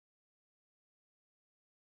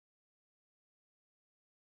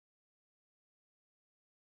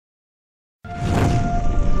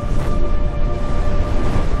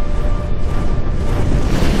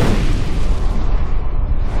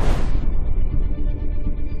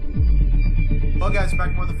Hello guys,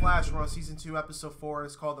 back more of The Flash. We're on season 2, episode 4.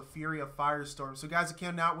 It's called The Fury of Firestorm. So guys, I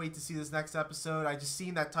cannot wait to see this next episode. I just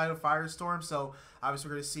seen that title, Firestorm, so obviously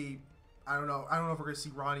we're going to see, I don't know if we're going to see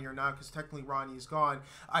Ronnie or not, because technically Ronnie is gone.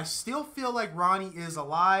 I still feel like Ronnie is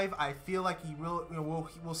alive. I feel like he will,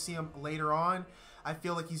 we'll see him later on. I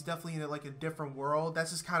feel like he's definitely in like a different world.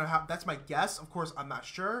 That's just kind of how, that's my guess. Of course, I'm not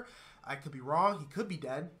sure. I could be wrong. He could be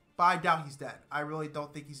dead. But I doubt he's dead. I really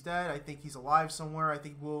don't think he's dead. I think he's alive somewhere. I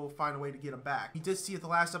think we'll find a way to get him back. We did see at the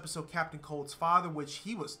last episode Captain Cold's father, which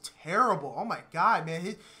he was terrible. Oh my god,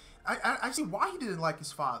 man. I see why he didn't like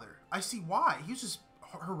his father. I see why. He was just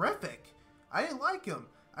horrific. I didn't like him.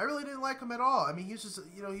 I really didn't like him at all. I mean, he was just,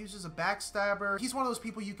 he was just a backstabber. He's one of those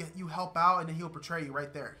people you help out and then he'll betray you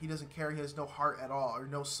right there. He doesn't care. He has no heart at all or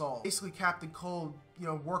no soul. Basically, Captain Cold,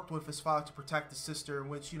 worked with his father to protect his sister,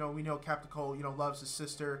 which, we know Captain Cold, loves his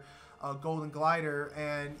sister, Golden Glider,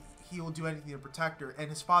 and he will do anything to protect her. And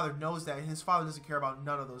his father knows that, and his father doesn't care about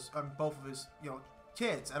none of those, both of his,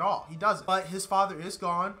 kids at all. He doesn't. But his father is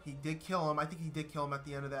gone. He did kill him. I think he did kill him at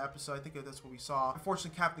the end of the episode. I think that's what we saw.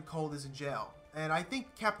 Unfortunately, Captain Cold is in jail. And I think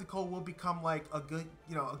Captain Cold will become like a good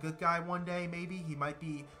guy one day, maybe. He might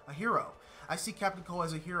be a hero. I see Captain Cold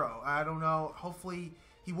as a hero. I don't know. Hopefully,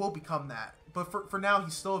 he will become that. But for now,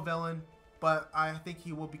 he's still a villain. But I think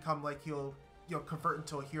he will become like, he'll convert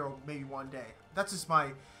into a hero maybe one day. That's just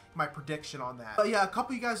my prediction on that. But yeah, a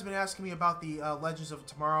couple of you guys have been asking me about the Legends of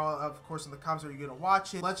Tomorrow. Of course, in the comments, are you going to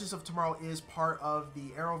watch it? Legends of Tomorrow is part of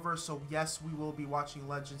the Arrowverse. So yes, we will be watching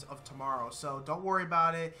Legends of Tomorrow. So don't worry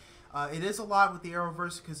about it. It is a lot with the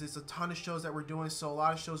Arrowverse because it's a ton of shows that we're doing, so a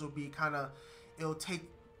lot of shows will be it'll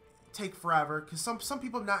take forever because some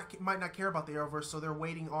people might not care about the Arrowverse, so they're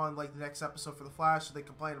waiting on like the next episode for the Flash, so they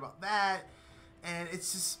complain about that, and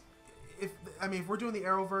it's just if we're doing the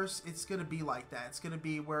Arrowverse, it's gonna be like that. It's gonna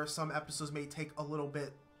be where some episodes may take a little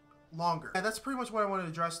bit longer. And that's pretty much what I wanted to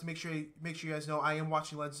address to make sure you guys know I am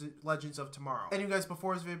watching Legends of Tomorrow. Anyway, guys,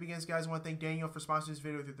 before this video begins, guys, I want to thank Daniel for sponsoring this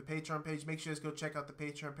video through the Patreon page. Make sure you guys go check out the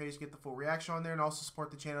Patreon page, get the full reaction on there, and also support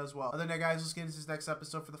the channel as well. Other than that, guys, let's get into this next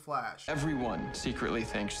episode for The Flash. Everyone secretly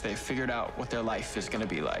thinks they've figured out what their life is going to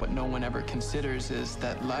be like. What no one ever considers is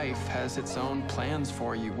that life has its own plans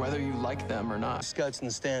for you, whether you like them or not. Scouts in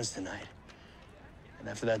the stands tonight. And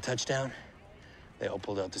after that touchdown, they all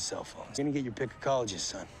pulled out their cell phones. You're gonna get your pick of colleges,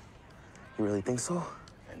 son. You really think so?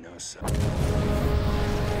 I know so.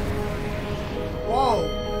 Whoa!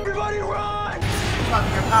 Everybody run!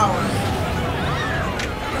 Fucking your powers.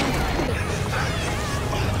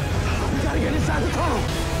 We gotta get inside the tunnel!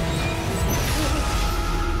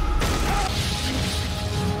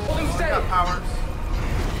 Hold him steady! Powers.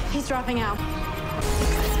 He's dropping out.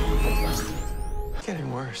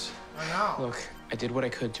 Getting worse. I know. Look, I did what I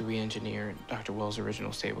could to re-engineer Dr. Wells'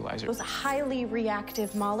 original stabilizer. Those highly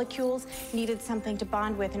reactive molecules needed something to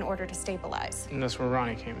bond with in order to stabilize. And that's where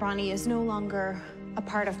Ronnie came in. Ronnie is no longer a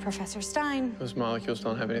part of Professor Stein. Those molecules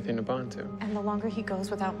don't have anything to bond to. And the longer he goes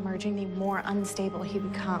without merging, the more unstable he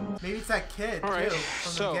becomes. Maybe it's that kid, all right, too,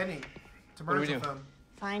 from so, the beginning. To what do we merge with do? him.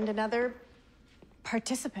 Find another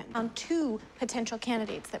participant. Found 2 potential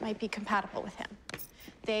candidates that might be compatible with him.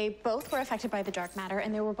 They both were affected by the dark matter,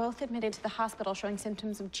 and they were both admitted to the hospital showing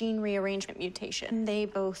symptoms of gene rearrangement mutation. They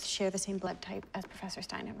both share the same blood type as Professor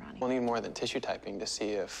Stein and Ronnie. We'll need more than tissue typing to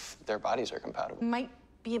see if their bodies are compatible. Might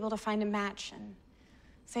be able to find a match and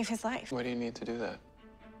save his life. Why do you need to do that?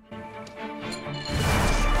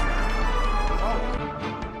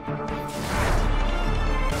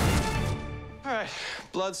 All right,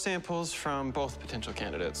 blood samples from both potential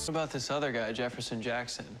candidates. What about this other guy, Jefferson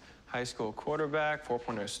Jackson? High school quarterback,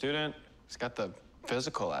 4.0 student. He's got the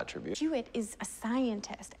physical attributes. Hewitt is a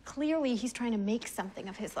scientist. Clearly, he's trying to make something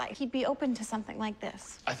of his life. He'd be open to something like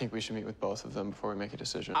this. I think we should meet with both of them before we make a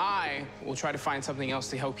decision. I will try to find something else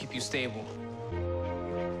to help keep you stable.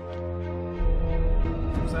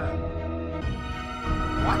 What's that?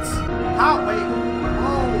 What? How? Wait.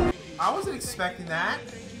 Oh, I wasn't expecting that.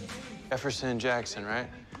 Jefferson Jackson, right?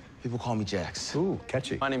 People call me Jax. Ooh,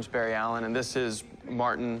 catchy. My name's Barry Allen, and this is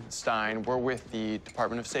Martin Stein. We're with the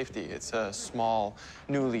Department of Safety. It's a small,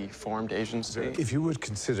 newly formed agency. If you would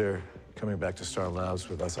consider coming back to Star Labs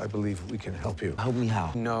with us, I believe we can help you. Help me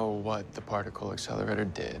how? Know what the particle accelerator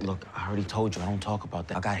did. Look, I already told you, I don't talk about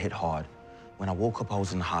that. I got hit hard. When I woke up, I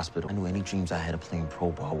was in the hospital. I knew any dreams I had of playing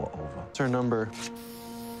pro ball were over. What's her number?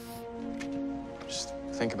 Just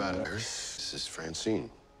think about it. This is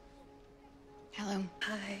Francine. Hello.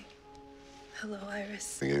 Hi. Hello,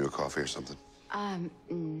 Iris. Can I get you a coffee or something?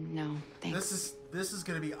 No, thanks. This is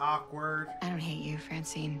gonna be awkward. I don't hate you,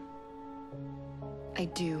 Francine. I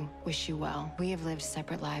do wish you well. We have lived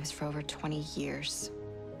separate lives for over 20 years.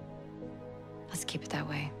 Let's keep it that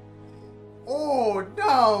way. Oh,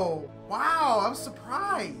 no. Wow, I'm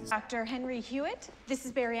surprised. Dr. Henry Hewitt, this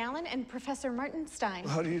is Barry Allen and Professor Martin Stein.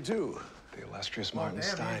 How do you do? The illustrious Oh, Martin damn,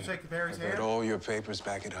 Stein. you shake Barry's I read hand? all your papers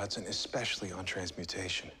back at Hudson, especially on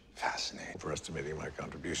transmutation. Fascinating. Overestimating my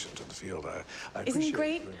contribution to the field. I Isn't he appreciate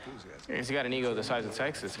great? your enthusiasm. He's got an ego the size of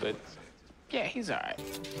Texas, but yeah, he's all right.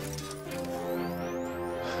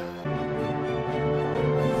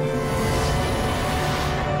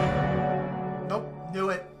 Nope, knew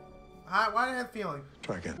it. Why did I have a feeling?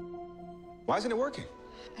 Try again. Why isn't it working?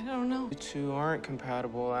 I don't know. You two aren't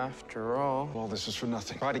compatible after all. All this is for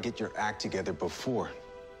nothing. Try to get your act together before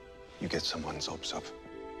you get someone's hopes up.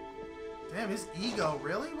 Damn, his ego,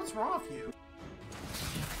 really? What's wrong with you?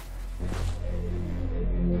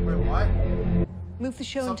 Wait, what? Move the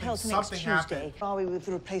show until next Something Tuesday. happened. Are we with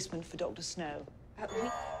the replacement for Dr. Snow?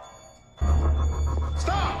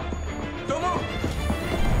 Stop! Don't move!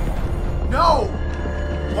 No!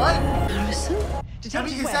 What? Harrison? I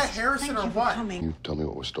mean, is that Harrison or what? You tell me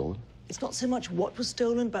what was stolen? It's not so much what was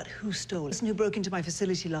stolen, but who stole it. The person who broke into my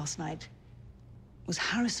facility last night was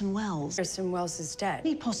Harrison Wells. Harrison Wells is dead.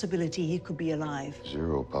 Any possibility he could be alive?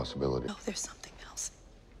 Zero possibility. Oh, there's something else.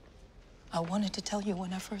 I wanted to tell you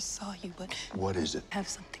when I first saw you, but What is it? I have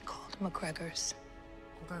something called McGregor's.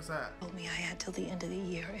 What is that? Told me I had till the end of the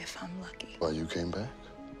year if I'm lucky. Why you came back?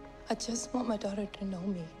 I just want my daughter to know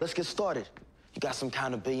me. Let's get started. You got some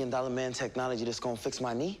kind of billion-dollar man technology that's gonna fix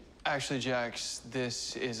my knee? Actually, Jax,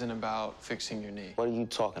 this isn't about fixing your knee. What are you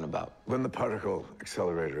talking about? When the particle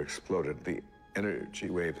accelerator exploded, the energy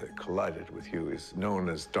wave that collided with you is known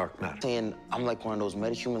as dark matter. Saying I'm like one of those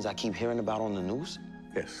metahumans I keep hearing about on the news?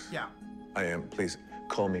 Yes. Yeah. I am. Please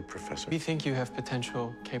call me Professor. We think you have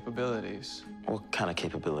potential capabilities. What kind of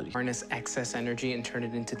capability? Harness excess energy and turn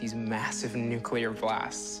it into these massive nuclear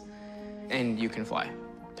blasts. And you can fly.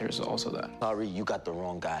 There's also that. Sorry, you got the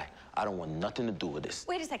wrong guy. I don't want nothing to do with this.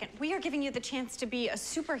 Wait a second. We are giving you the chance to be a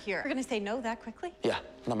superhero. You're gonna say no that quickly? Yeah,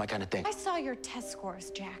 not my kind of thing. I saw your test scores,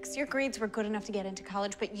 Jax. Your grades were good enough to get into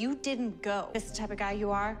college, but you didn't go. This is the type of guy you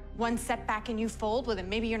are. One setback and you fold. Well, then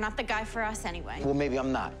maybe you're not the guy for us anyway. Well, maybe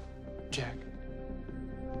I'm not. Jack.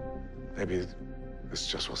 Maybe this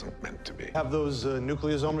just wasn't meant to be. Have those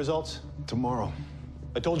nucleosome results? Tomorrow.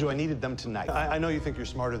 I told you I needed them tonight. I know you think you're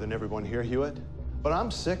smarter than everyone here, Hewitt, but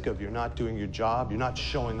I'm sick of you not doing your job. You're not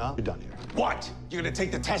showing up. You're done here. What? You're gonna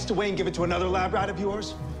take the test away and give it to another lab rat of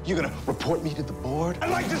yours? You're gonna report me to the board? I'd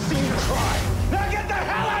like to see you try! Now get the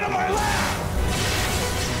hell out of my lab!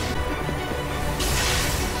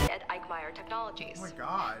 At AKa Technologies. Oh my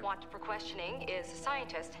God. Wanted for questioning is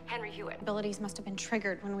scientist Henry Hewitt. Abilities must have been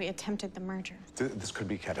triggered when we attempted the merger. This could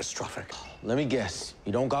be catastrophic. Let me guess.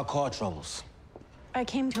 You don't got car troubles. I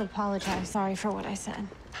came to apologize. Sorry for what I said.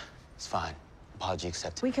 It's fine. Apology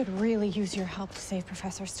accepted. We could really use your help to save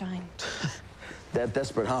Professor Stein. That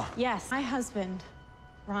desperate, huh? Yes, my husband,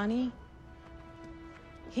 Ronnie,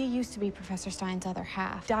 he used to be Professor Stein's other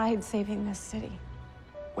half. Died saving this city.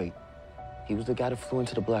 Wait, he was the guy that flew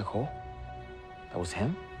into the black hole? That was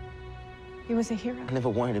him? He was a hero. I never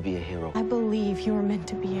wanted to be a hero. I believe you were meant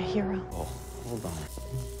to be a hero. Oh, hold on.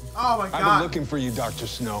 Oh my God. I've been looking for you, Dr.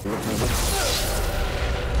 Snow.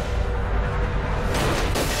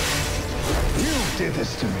 You did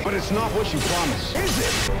this to me, but it's not what you promised, is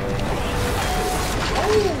it?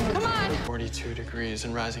 Oh, come on! 42 degrees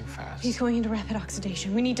and rising fast. He's going into rapid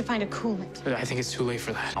oxidation. We need to find a coolant. But I think it's too late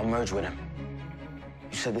for that. I'll merge with him.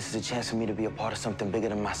 You said this is a chance for me to be a part of something bigger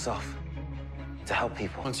than myself. To help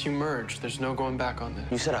people. Once you merge, there's no going back on this.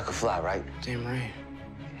 You said I could fly, right? Damn right.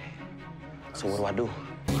 So what do I do?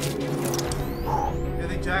 I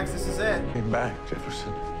think, Jax, this is it. Came back,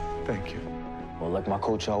 Jefferson. Thank you. Well, like my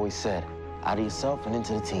coach always said, out of yourself and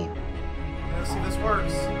into the team. Let's see if this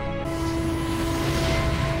works.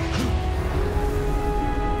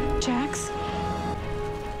 Jax?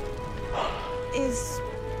 Is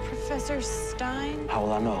Professor Stein? How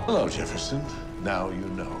will I know? Hello, Jefferson. Now you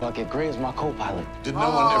know. I'll get Gray as my co-pilot. Did no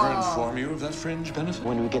one ever inform you of that fringe benefit?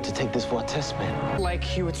 When do we get to take this for a test spin? Like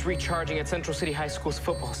Hewitt's recharging at Central City High School's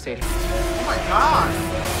football stadium. Oh my God.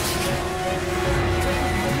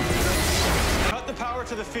 Cut the power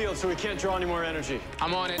to the field so we can't draw any more energy.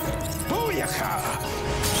 I'm on it. Booyaka!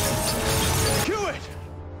 Hewitt!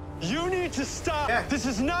 You need to stop. Yeah. This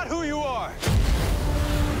is not who you are.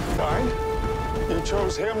 Fine. You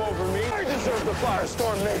chose him over me. I deserve the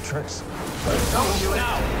Firestorm Matrix. Don't do it.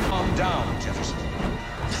 Calm down, Jefferson.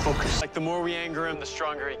 Focus. Like, the more we anger him, the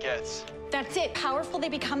stronger he gets. That's it. Powerful they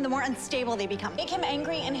become, the more unstable they become. Make him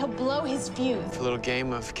angry and he'll blow his fuse. A little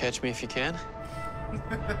game of catch me if you can.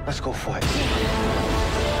 Let's go for it.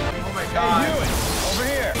 Oh my God. Over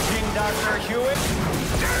here. Being partner, Hewitt.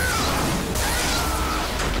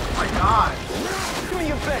 Oh my God. Give me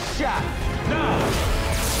your best shot. Now.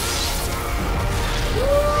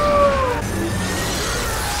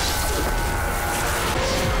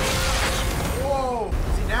 Whoa.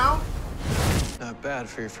 Is he down? Not bad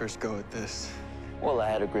for your first go at this. Well, I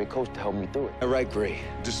had a great coach to help me through it. All right, Gray.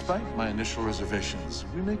 Despite my initial reservations,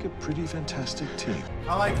 we make a pretty fantastic team.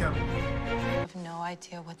 I like him. I have no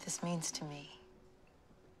idea what this means to me.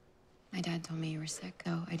 My dad told me you were sick,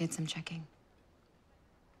 so I did some checking.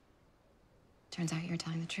 Turns out you were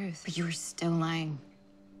telling the truth, but you were still lying.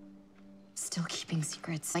 Still keeping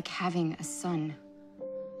secrets, like having a son.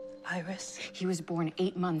 Iris? He was born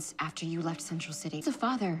 8 months after you left Central City. It's a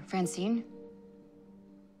father, Francine.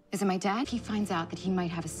 Is it my dad? If he finds out that he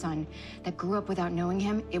might have a son that grew up without knowing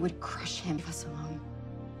him, it would crush him. Leave us alone.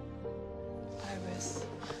 Iris.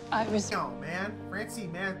 Iris. No, man.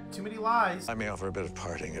 Francine, man. Too many lies. I may offer a bit of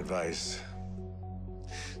parting advice.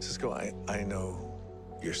 Cisco, I know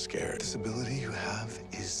you're scared. This ability you have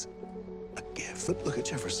is a gift. But look at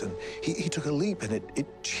Jefferson. He took a leap, and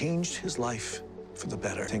it changed his life for the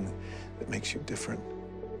better. The thing that makes you different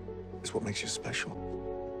is what makes you special.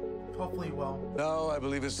 Hopefully he will. Now I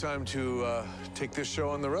believe it's time to take this show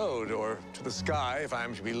on the road, or to the sky, if I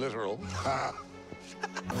am to be literal.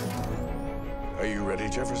 Are you ready,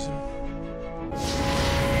 Jefferson?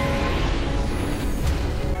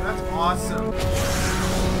 That's awesome.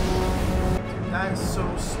 Dude, that is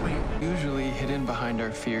so sweet. Usually hidden behind our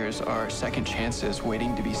fears are second chances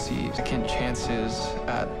waiting to be seized. Second chances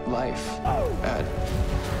at life, at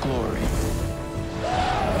glory,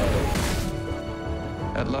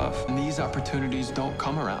 at love. And these opportunities don't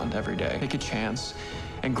come around every day. Take a chance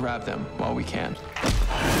and grab them while we can.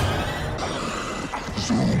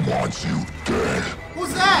 Zoom wants you dead.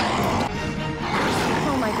 Who's that?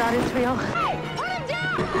 Oh my God, it's real. Hey, put him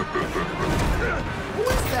down! Who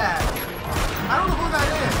is that? I don't know who that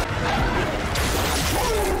is.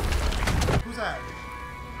 Who's that?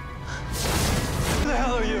 Who the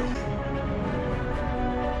hell are you?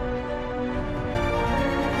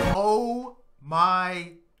 Oh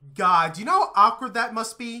my God. Do you know how awkward that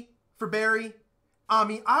must be for Barry? I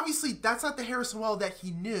mean, obviously, that's not the Harrison Wells that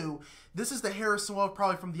he knew. This is the Harrison Wells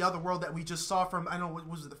probably from the other world that we just saw from, I don't know,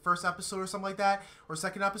 was it the first episode or something like that? Or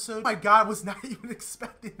second episode? Oh my God, was not even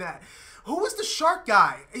expecting that. Who was the shark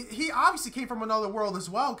guy? He obviously came from another world as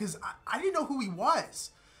well, because I didn't know who he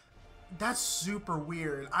was. That's super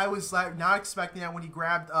weird. I was like not expecting that when he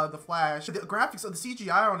grabbed the Flash. The graphics of the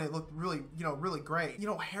CGI on it looked really, really great. You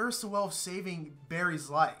know, Harrison Wells saving Barry's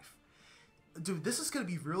life. Dude, this is going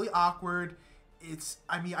to be really awkward.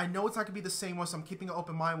 I mean, I know it's not gonna be the same one, so I'm keeping an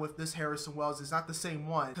open mind with this Harrison Wells. It's not the same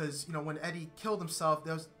one, because, you know, when Eddie killed himself,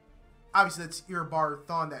 there was, obviously that's Eobard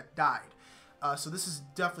Thawne that died. So this is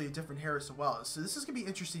definitely a different Harrison Wells. So this is gonna be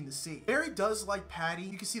interesting to see. Barry does like Patty.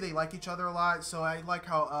 You can see they like each other a lot, so I like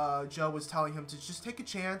how Joe was telling him to just take a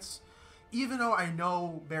chance. Even though I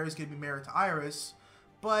know Barry's gonna be married to Iris,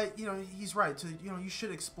 but, you know, he's right. You should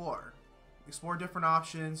explore. Explore different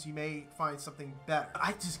options. You may find something better.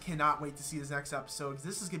 I just cannot wait to see this next episode, because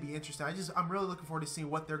this is gonna be interesting. I'm really looking forward to seeing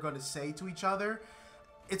what they're going to say to each other.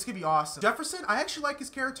 It's gonna be awesome. Jefferson, I actually like his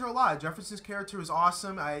character a lot. Jefferson's character is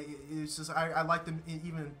awesome. I liked him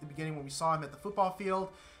even at the beginning when we saw him at the football field,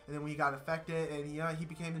 and then when he got affected, and he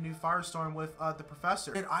became the new Firestorm with the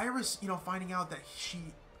professor. And Iris, you know, finding out that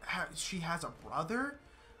she has a brother.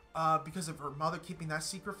 Because of her mother keeping that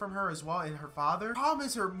secret from her as well, and her father. The problem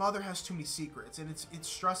is her mother has too many secrets, and it's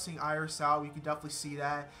stressing Iris out. You can definitely see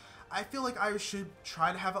that. I feel like Iris should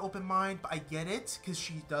try to have an open mind, but I get it, because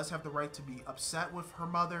she does have the right to be upset with her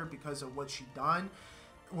mother because of what she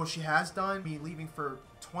has done. I mean, leaving for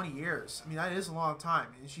 20 years. I mean, that is a long time,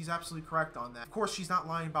 and she's absolutely correct on that. Of course, she's not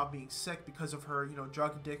lying about being sick because of her,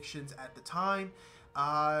 drug addictions at the time.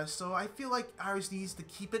 So I feel like Iris needs to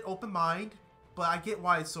keep an open mind, but I get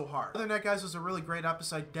why it's so hard. Other than that, guys, it was a really great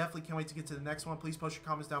episode. I definitely can't wait to get to the next one. Please post your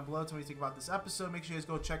comments down below. Tell me what you think about this episode. Make sure you guys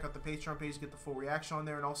go check out the Patreon page to get the full reaction on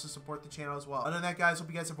there, and also support the channel as well. Other than that, guys, hope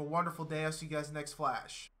you guys have a wonderful day. I'll see you guys next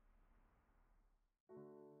Flash.